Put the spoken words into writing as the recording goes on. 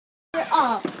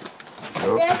Oh.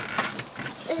 Yep.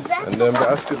 And then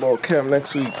basketball camp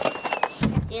next week.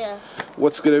 Yeah.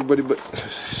 What's good, everybody?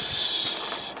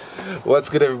 What's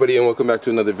good, everybody, and welcome back to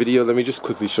another video. Let me just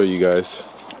quickly show you guys.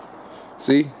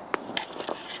 See?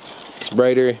 It's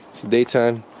brighter. It's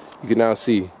daytime. You can now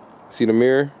see. See the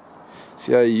mirror?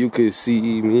 See how you could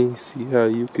see me? See how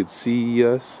you could see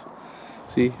us?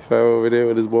 See? If I'm over there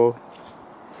with his ball.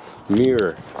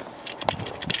 Mirror.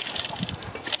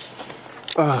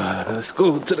 Let's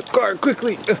go to the car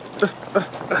quickly.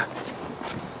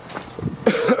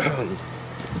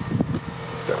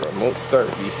 That remote start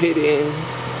be hitting.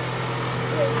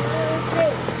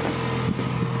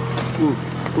 Ooh.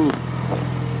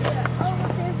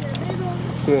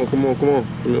 Come on.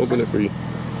 Let me open it for you.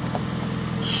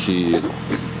 Shit.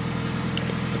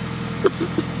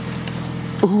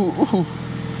 Ooh.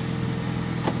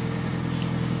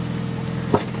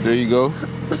 There you go.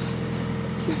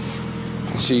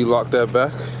 She locked that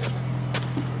back.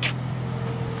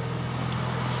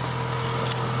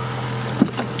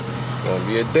 It's gonna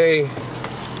be a day.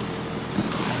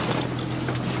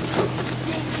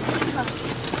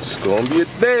 It's gonna be a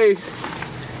day.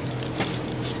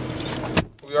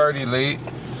 We already late.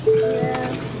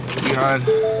 Yeah.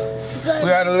 We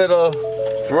had a little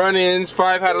run-ins.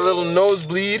 5 had a little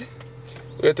nosebleed.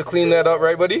 We had to clean that up,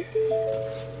 right, buddy?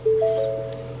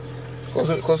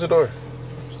 Close the door.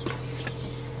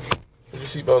 Put your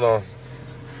seatbelt on.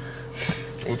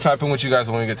 We'll type in with you guys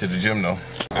when we get to the gym, though.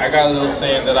 I got a little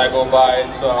saying that I go by.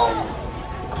 It's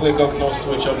click up, no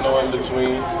switch up, no in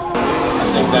between.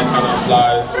 I think that kind of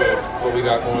applies with what we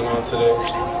got going on today.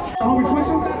 Are we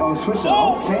switching? Oh, switching.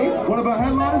 Okay. One of our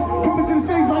headliners coming to the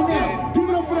stage right now. Give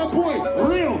it up for that boy.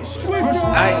 Real Swisher.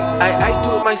 I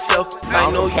do it myself. I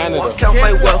know you won't count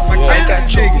my wealth. I got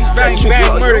trophies, bang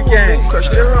murder gang. Crush,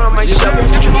 they're on my shelf.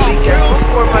 Truly gas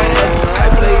before my health.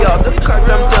 I play all the cards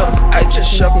I'm dealt. I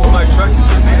just shuffle my truck.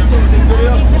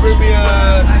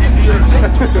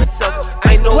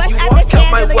 I know you won't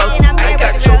count my wealth. I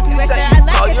got trophies that you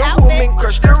call your woman.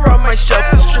 Crush, they're on my shelf.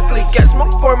 Strictly gas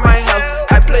before my health.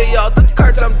 I play all the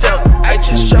cards I'm dealt. I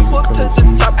just shuffle to the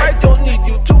top. I don't need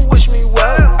you to wish me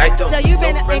well. I don't. So you've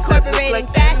been incorporating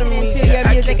fashion into your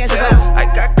music as well. I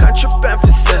got contraband for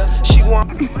sale. She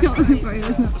want. And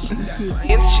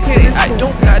she say I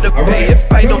don't gotta pay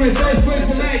if I don't.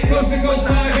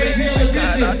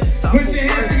 Put your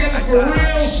hands together for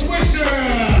Real Swisher.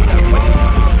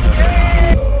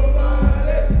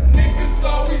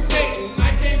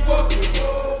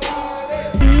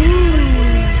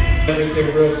 Everything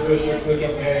Real Swisher, click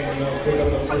up and click up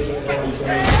the Swisher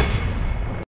 2020.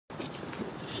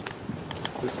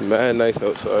 It's mad nice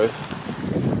outside.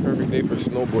 Perfect day for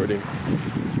snowboarding.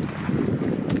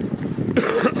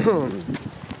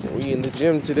 We in the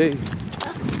gym today.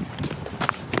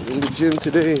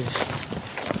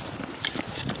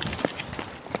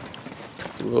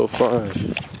 Little 5.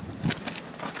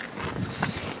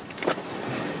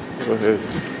 Go ahead.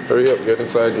 Hurry up, get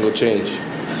inside and go change.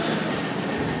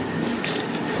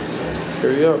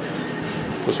 Hurry up.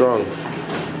 What's wrong?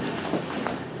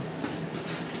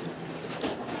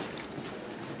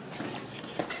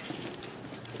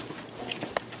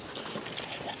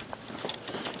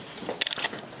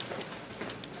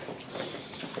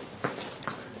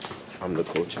 I'm the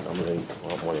coach and I'm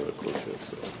one of the coaches,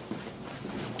 so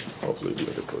hopefully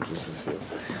the other coaches is here.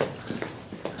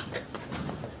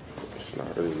 It's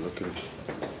not really looking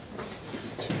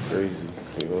too crazy.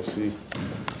 You gonna see?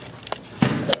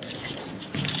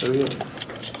 Hurry up.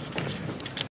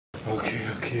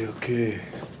 Okay.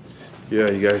 Yeah,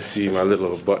 you guys see my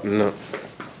little button-up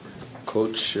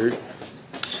coach shirt.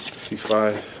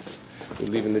 C5. We're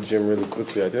leaving the gym really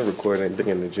quickly. I didn't record anything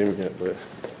in the gym yet, but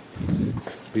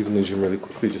leaving the gym really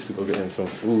quickly just to go get him some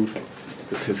food.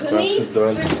 Because his class is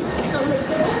done.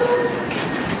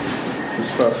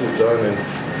 His class is done and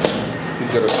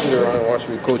he's got to sit around and watch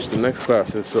me coach the next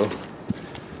classes. So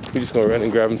we're just going to run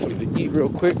and grab him something to eat real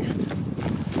quick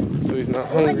so he's not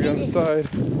hungry on the side.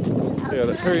 Yeah,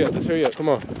 let's hurry up. Come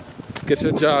on. Get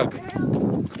your jog.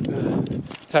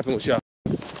 Tapping with y'all.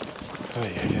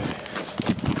 Yeah.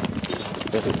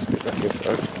 Let's get back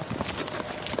inside.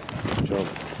 Jump.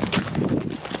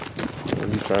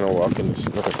 I'm trying to walk in the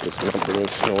snow. There's not really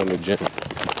snow in the gym.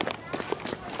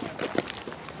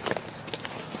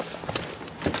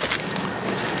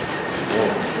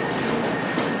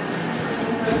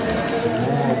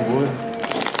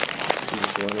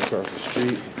 Across the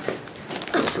street.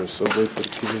 Got some Subway for the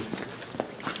kid.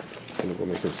 I'm gonna go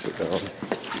make him sit down.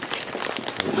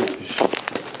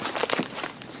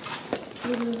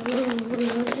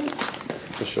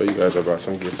 I'll show you guys I brought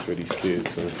some gifts for these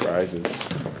kids, some prizes.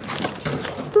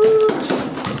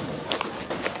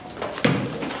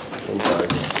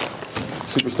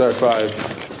 Superstar 5s.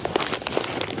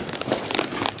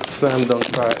 Slam dunk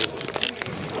 5s.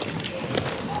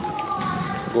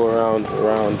 Go around,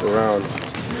 around, around.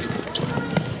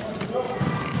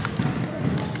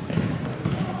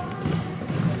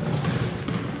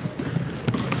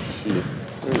 Shit.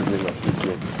 Where is my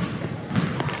shoe?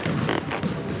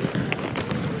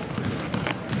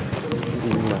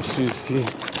 My shoes here.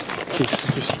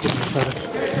 Superstar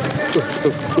 5.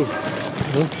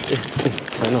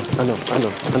 I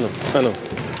know.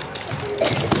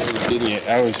 Idiot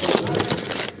hours.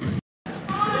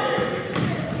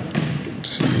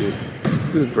 Shit.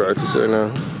 Who's practice right now?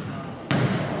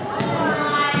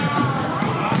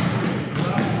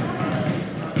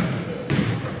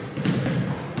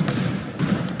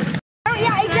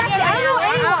 Yeah, exactly. I don't know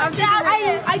anyone.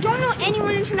 I don't know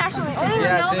anyone internationally. Only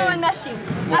Ronaldo and Messi.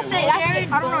 That's it.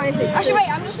 I don't know anything. Actually, wait.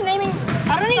 I'm just naming.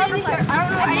 I don't know any players. I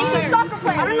don't know any soccer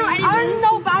players. I don't know any. I don't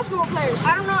know basketball players.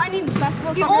 I don't know any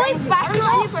basketball. The only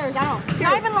basketball players I know.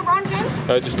 Not even LeBron James.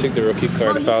 I just take the rookie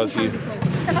card if I was you.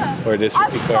 Or this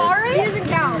rookie card. I'm sorry. He doesn't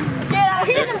count. Yeah,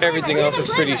 he doesn't play. Everything else is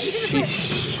pretty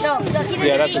sheesh. No, he doesn't.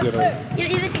 Yeah, that's a good one. He's a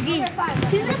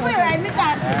good player. I admit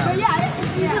that. But yeah,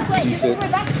 he doesn't play. He doesn't play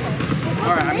basketball.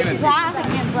 All right, I'm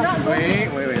gonna. Wait.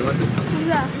 What's it?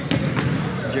 Yeah.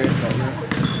 Jared Butler.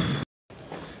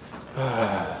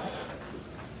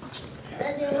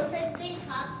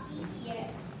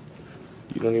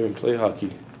 You don't even play hockey.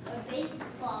 Or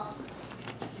baseball.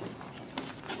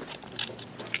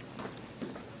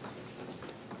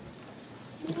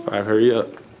 Five, hurry up.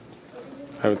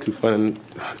 Having too much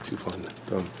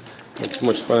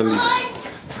fun in these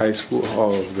high school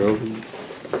halls, bro. You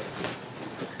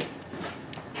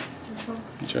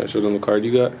trying to show them the card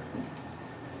you got?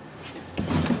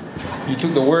 You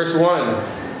took the worst one.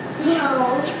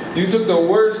 No. You took the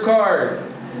worst card.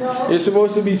 No. You're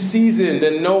supposed to be seasoned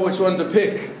and know which one to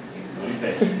pick.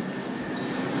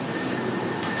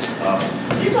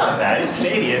 He's not bad. He's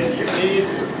Canadian. You're Canadian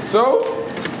too. So?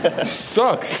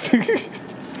 Sucks.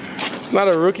 It's not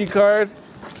a rookie card.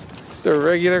 Just a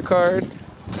regular card.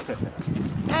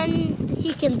 And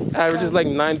he can Averages like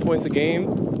 9 points a game.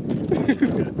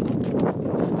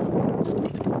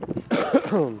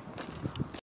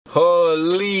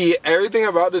 Holy, everything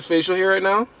about this facial here right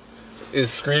now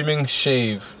is screaming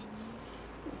shave.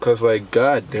 Cause like,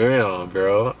 goddamn,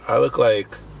 bro, I look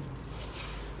like,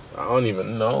 I don't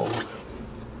even know.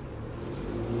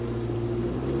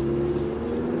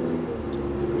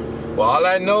 Well, all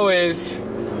I know is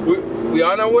we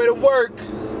on our way to work,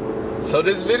 so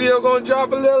this video gonna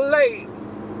drop a little late.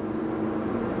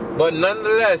 But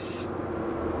nonetheless,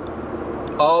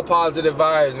 all positive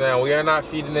vibes, man. We are not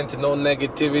feeding into no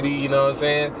negativity, you know what I'm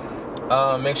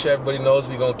saying? Make sure everybody knows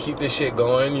we gonna keep this shit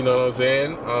going, you know what I'm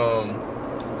saying?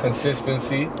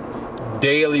 Consistency,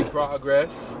 daily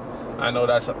progress. I know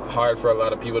that's hard for a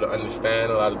lot of people to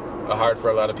understand, hard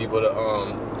for a lot of people to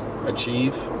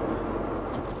achieve.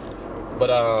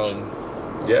 But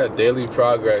yeah, daily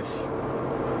progress,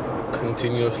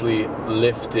 continuously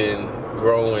lifting,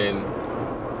 growing.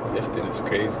 Lifting is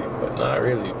crazy, but not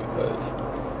really, because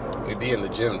we be in the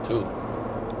gym too.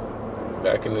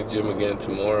 Back in the gym again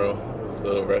tomorrow. It's a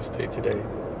little rest day today.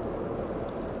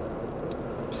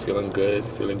 Feeling good,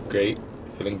 feeling great,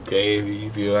 feeling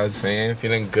gravy, you know what I'm saying?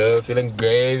 Feeling good, feeling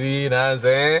gravy, you know what I'm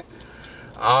saying?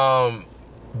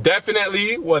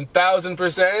 Definitely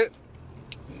 1000%.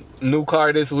 New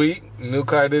car this week,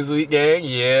 gang.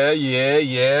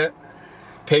 Yeah.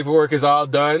 Paperwork is all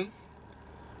done.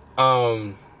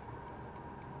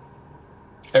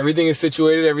 Everything is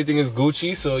situated, everything is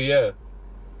Gucci, so yeah.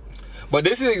 But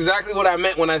this is exactly what I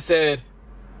meant when I said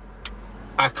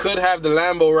I could have the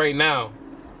Lambo right now,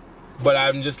 but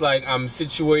I'm just like, I'm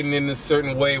situating in a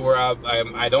certain way where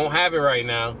I don't have it right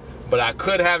now, but I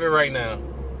could have it right now.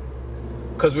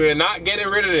 Because we're not getting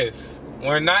rid of this.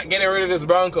 We're not getting rid of this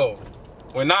Bronco.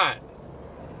 We're not.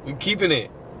 We're keeping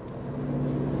it.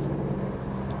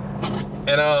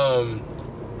 And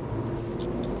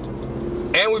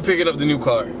we're picking up the new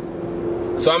car.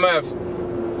 So I'm gonna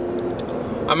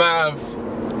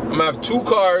have 2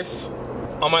 cars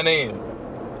on my name.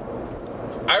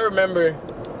 I remember,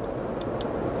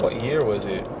 what year was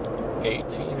it?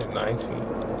 18 or 19?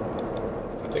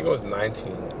 I think it was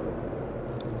 19.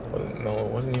 No, it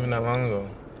wasn't even that long ago.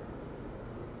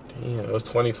 Damn, it was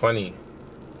 2020.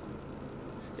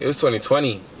 It was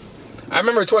 2020. I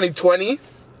remember 2020.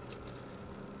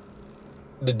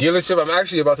 The dealership I'm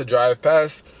actually about to drive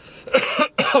past.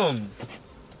 The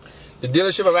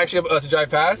dealership I'm actually about to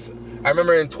drive past. I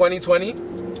remember in 2020.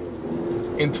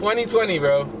 In 2020,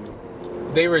 bro,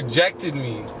 they rejected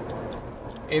me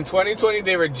In 2020,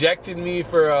 they rejected me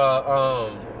for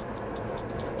a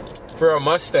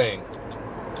Mustang.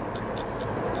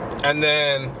 And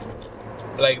then,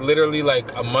 like, literally,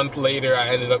 like, a month later, I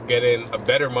ended up getting a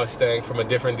better Mustang from a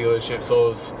different dealership. So it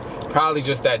was probably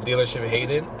just that dealership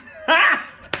hated.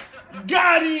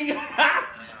 Got him!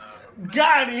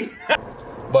 Got him!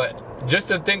 But just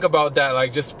to think about that,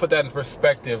 like, just to put that in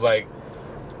perspective, like,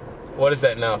 what is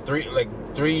that now?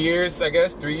 3 years, I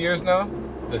guess? 3 years now?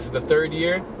 This is the 3rd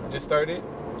year, just started.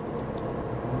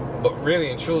 But really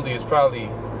and truly, it's probably,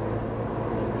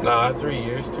 3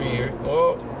 years.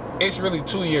 Well, it's really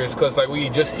 2 years, because, like, we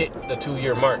just hit the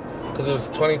 2-year mark. Because it was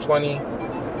 2020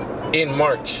 in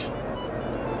March.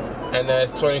 And then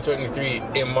it's 2023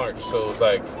 in March. So it's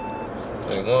like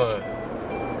 21.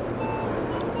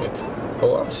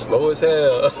 Oh, I'm slow as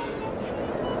hell.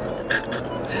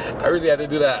 I really had to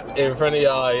do that in front of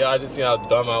y'all. Y'all just see how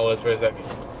dumb I was for a second.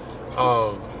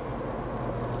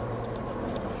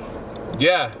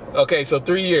 Yeah. Okay, so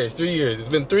 3 years. It's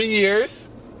been 3 years.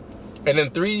 And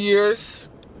in 3 years,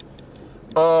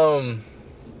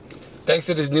 thanks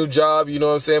to this new job, you know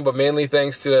what I'm saying? But mainly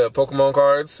thanks to Pokemon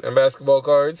cards and basketball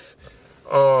cards.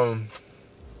 I'm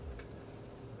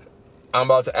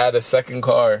about to add a 2nd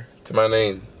car to my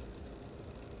name.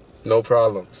 No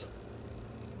problems.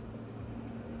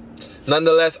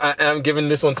 Nonetheless, I am giving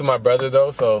this one to my brother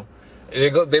though, so they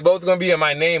both gonna be in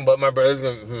my name, but my brother's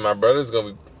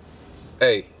gonna be.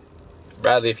 Hey,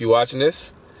 Bradley, if you watching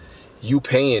this, you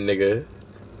paying, nigga.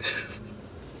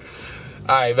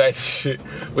 All right, back to shit.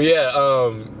 But yeah,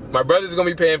 my brother's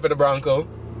gonna be paying for the Bronco.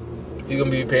 He's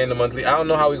gonna be paying the monthly. I don't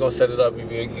know how we gonna set it up.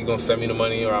 He's gonna send me the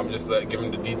money, or I'm just like give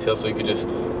him the details so he could just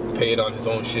pay it on his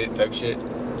own shit type shit.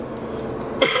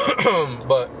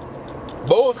 But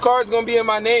both cars gonna be in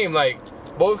my name. Like,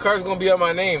 both cars gonna be on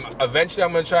my name. Eventually,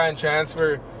 I'm gonna try and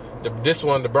transfer this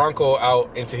one, the Bronco, out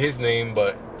into his name.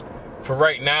 But for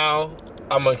right now,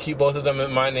 I'm gonna keep both of them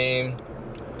in my name.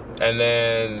 And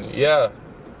then, yeah.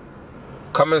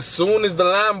 Coming soon is the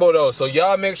Lambo, though. So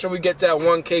y'all make sure we get that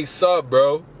 1K sub,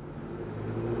 bro.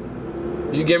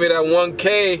 You give me that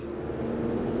 1K.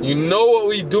 You know what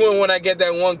we doing when I get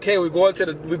that 1K. We going to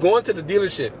the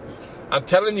dealership. I'm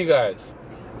telling you guys.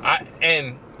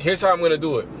 And here's how I'm gonna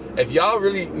do it. If y'all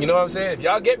really, you know what I'm saying? If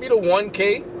y'all get me to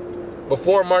 1K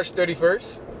before March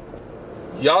 31st,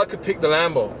 y'all could pick the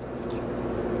Lambo.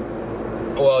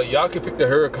 Well, y'all could pick the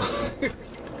Huracan.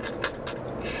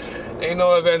 Ain't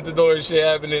no Aventador shit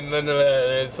happening, none of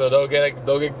that. So don't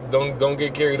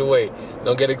get carried away.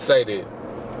 Don't get excited.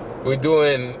 We're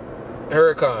doing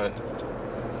Huracan.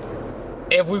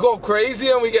 If we go crazy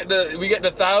and we get the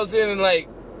 1,000 in like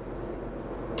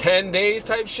 10 days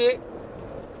type shit,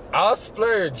 I'll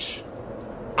splurge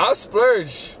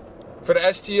for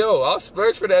the STO. I'll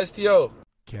splurge for the STO.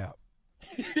 Cap.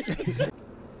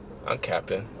 I'm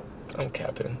capping. I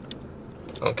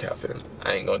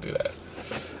ain't gonna do that.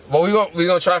 But we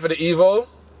gonna try for the Evo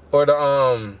or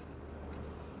the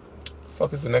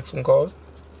fuck is the next one called?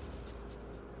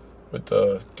 With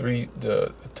the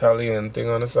Italian thing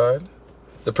on the side.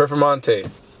 The Performante.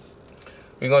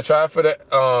 We're gonna try for the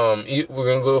we're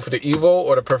gonna go for the Evo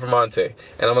or the Performante.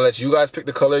 And I'm gonna let you guys pick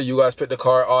the color, you guys pick the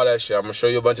car, all that shit. I'm gonna show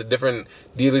you a bunch of different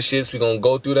dealerships. We're gonna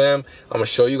go through them. I'm gonna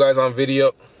show you guys on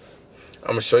video.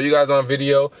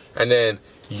 And then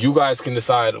you guys can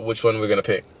decide which one we're gonna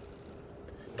pick.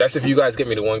 That's if you guys get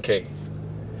me to 1K.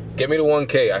 Get me to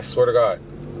 1K, I swear to God.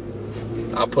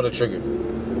 I'll pull the trigger.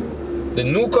 The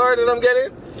new car that I'm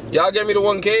getting, y'all get me to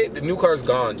 1K, the new car's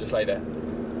gone, just like that.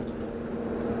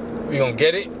 We gonna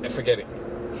get it and forget it.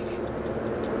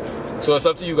 So it's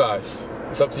up to you guys.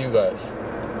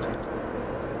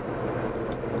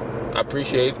 I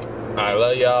appreciate it. I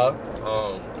love y'all.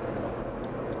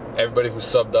 Everybody who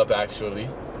subbed up, actually.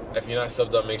 If you're not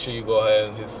subbed up, make sure you go ahead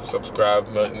and hit the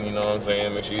subscribe button, you know what I'm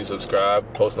saying? Make sure you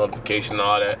subscribe, post notification,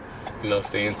 all that. You know,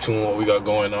 stay in tune with what we got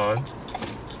going on.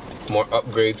 More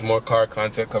upgrades, more car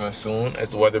content coming soon. As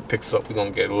the weather picks up, we're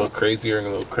gonna get a little crazier and a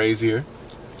little crazier.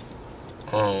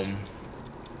 And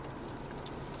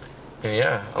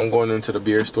yeah, I'm going into the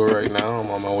beer store right now. I'm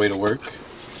on my way to work.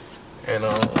 And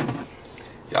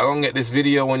y'all gonna get this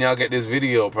video when y'all get this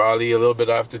video. Probably a little bit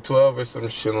after 12 or some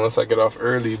shit, unless I get off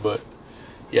early, but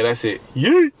yeah, that's it.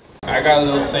 Yeah. I got a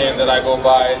little saying that I go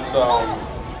by. It's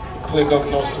click up,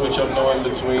 no switch up, no in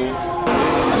between.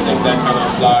 I think that kind of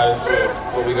applies with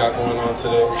what we got going on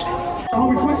today. Are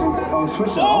we switching? Oh,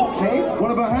 switching. Okay.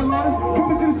 One of our headliners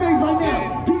coming to the stage right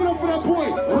now. Give it up for that boy.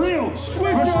 Real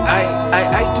Swisher.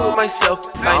 I do it myself.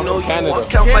 I know you won't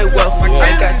count my wealth.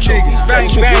 I got trophies, bang,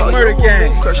 murder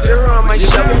gang. Crush, they're on my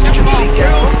shelf. Truly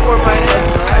gas before my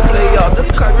health. I play all the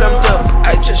cards I'm dealt.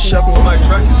 I just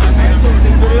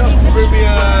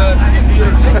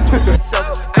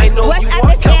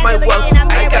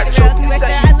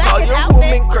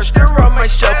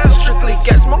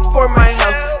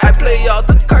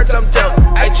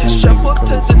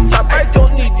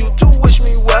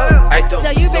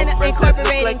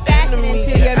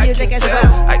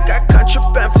I got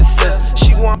contraband for sale.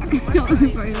 She want and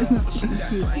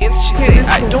she say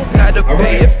I don't gotta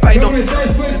pay if I don't.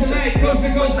 First place tonight, Coast to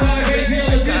Coast Live,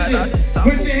 ATL edition.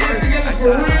 Put your hands together for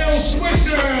Real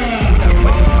Swisher.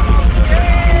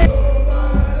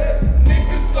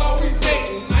 Niggas always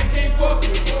hating, I can't fuck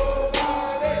with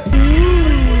nobody.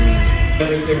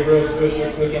 Everything Real Swisher,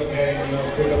 click up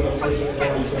and click on the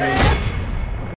Swisher.